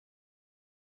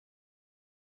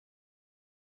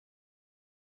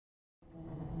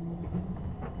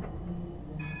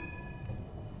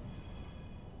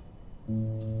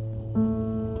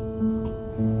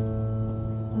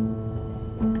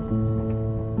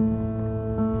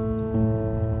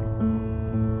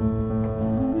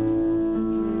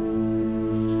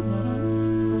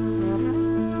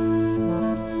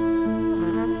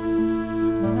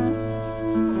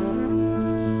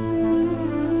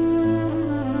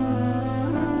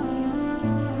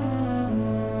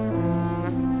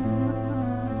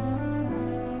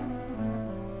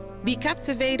be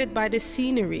captivated by the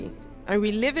scenery and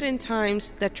relive it in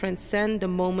times that transcend the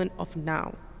moment of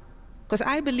now. Because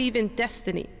I believe in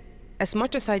destiny as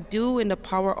much as I do in the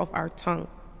power of our tongue.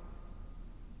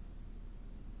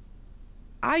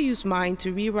 I use mine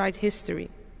to rewrite history,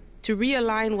 to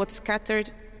realign what's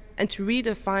scattered, and to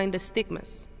redefine the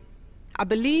stigmas. I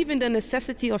believe in the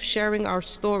necessity of sharing our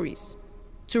stories,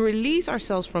 to release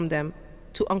ourselves from them,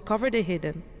 to uncover the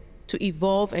hidden, to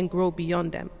evolve and grow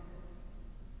beyond them.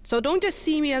 So don't just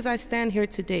see me as I stand here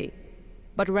today,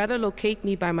 but rather locate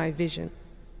me by my vision.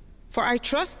 For I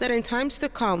trust that in times to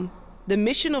come, the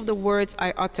mission of the words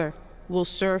I utter will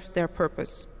serve their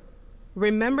purpose.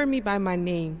 Remember me by my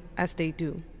name as they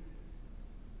do.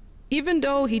 Even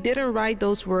though he didn't write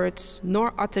those words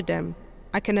nor utter them,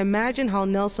 I can imagine how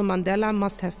Nelson Mandela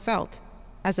must have felt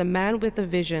as a man with a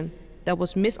vision that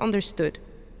was misunderstood,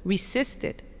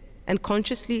 resisted, and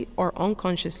consciously or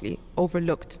unconsciously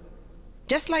overlooked.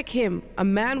 Just like him, a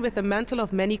man with a mantle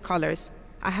of many colors,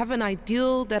 I have an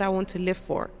ideal that I want to live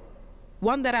for,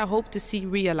 one that I hope to see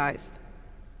realized.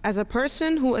 As a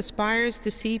person who aspires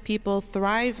to see people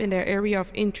thrive in their area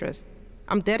of interest,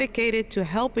 I'm dedicated to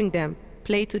helping them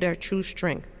play to their true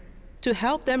strength, to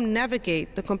help them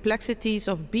navigate the complexities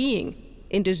of being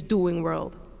in this doing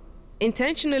world,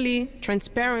 intentionally,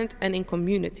 transparent, and in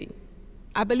community.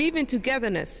 I believe in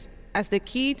togetherness as the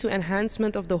key to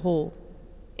enhancement of the whole,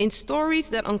 in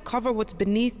stories that uncover what's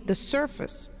beneath the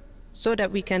surface so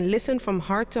that we can listen from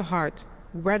heart to heart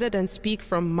rather than speak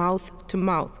from mouth to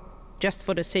mouth just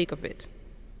for the sake of it.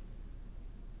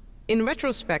 In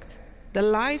retrospect, the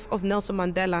life of Nelson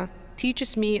Mandela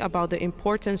teaches me about the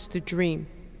importance to dream,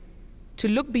 to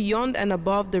look beyond and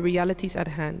above the realities at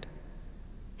hand.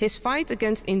 His fight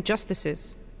against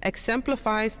injustices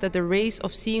exemplifies that the race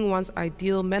of seeing one's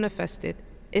ideal manifested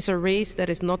is a race that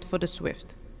is not for the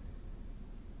swift.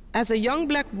 As a young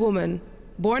Black woman,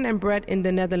 born and bred in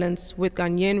the Netherlands with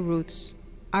Ghanaian roots,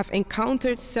 I've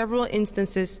encountered several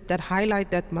instances that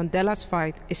highlight that Mandela's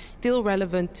fight is still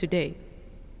relevant today.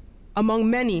 Among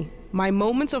many, my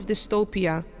moments of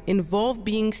dystopia involve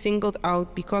being singled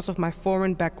out because of my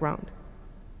foreign background,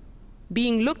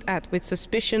 being looked at with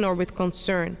suspicion or with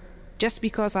concern just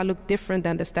because I look different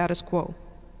than the status quo.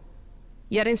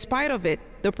 Yet in spite of it,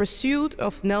 the pursuit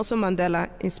of Nelson Mandela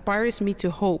inspires me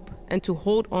to hope and to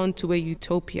hold on to a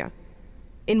utopia.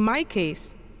 In my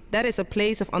case, that is a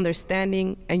place of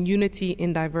understanding and unity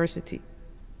in diversity.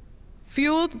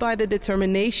 Fueled by the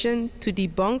determination to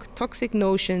debunk toxic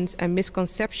notions and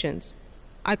misconceptions,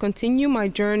 I continue my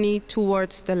journey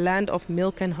towards the land of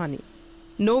milk and honey,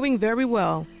 knowing very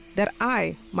well that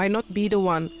I might not be the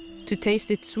one to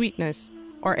taste its sweetness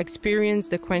or experience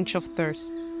the quench of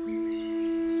thirst.